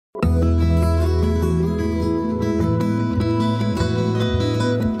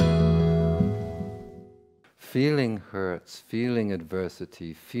Feeling hurts, feeling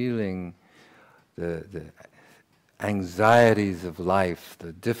adversity, feeling the anxieties of life,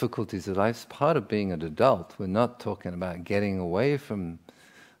 the difficulties of life is part of being an adult. We're not talking about getting away from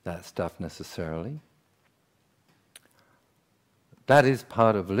that stuff necessarily. That is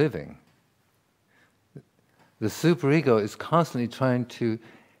part of living. The superego is constantly trying to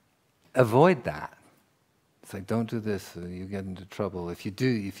avoid that. It's like, don't do this, or you get into trouble. If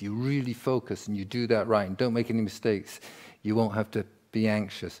you really focus and you do that right and don't make any mistakes, you won't have to be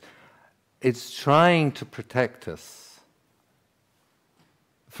anxious. It's trying to protect us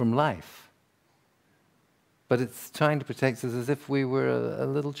from life. But it's trying to protect us as if we were a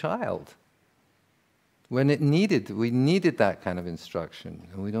little child. When we needed that kind of instruction,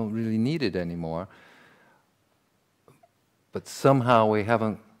 and we don't really need it anymore. But somehow we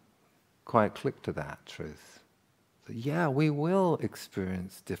haven't quite clicked to that truth. So yeah, we will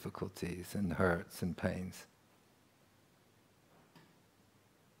experience difficulties and hurts and pains.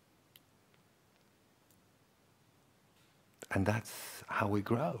 And that's how we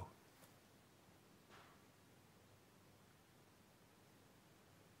grow.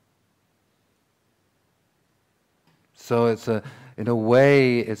 So in a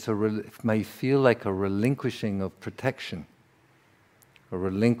way, it may feel like a relinquishing of protection, a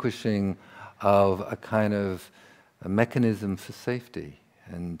relinquishing of a kind of a mechanism for safety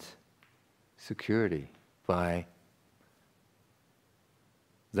and security by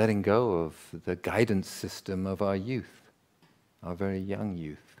letting go of the guidance system of our youth, our very young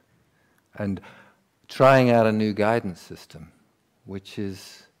youth, and trying out a new guidance system, which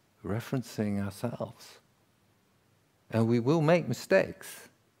is referencing ourselves. And we will make mistakes.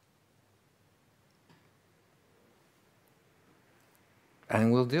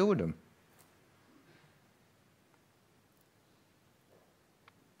 And we'll deal with them.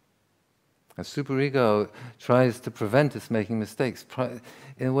 A superego tries to prevent us making mistakes.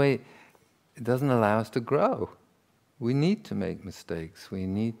 In a way, it doesn't allow us to grow. We need to make mistakes. We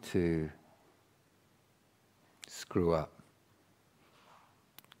need to screw up.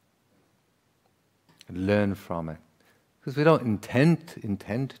 Learn from it. Because we don't intend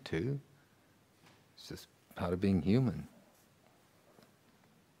to. It's just part of being human.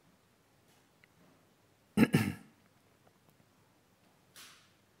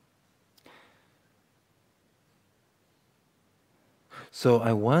 So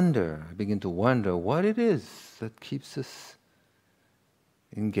I begin to wonder what it is that keeps us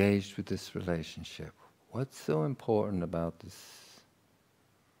engaged with this relationship. What's so important about this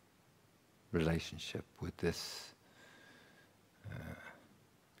relationship with this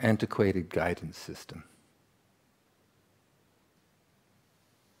antiquated guidance system?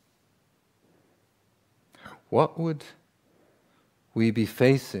 What would we be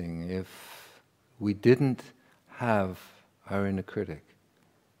facing if we didn't have our inner critic?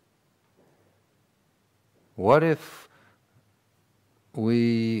 What if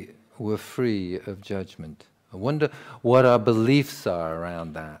we were free of judgment? I wonder what our beliefs are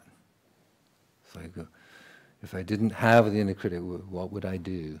around that. It's like, if I didn't have the inner critic, what would I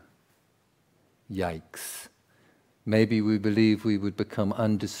do? Yikes. Maybe we believe we would become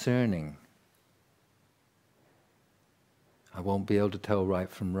undiscerning. I won't be able to tell right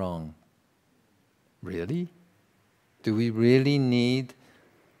from wrong. Really? Do we really need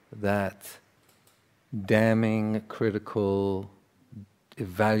that damning, critical,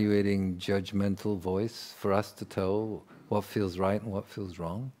 evaluating, judgmental voice for us to tell what feels right and what feels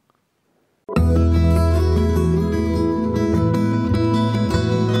wrong?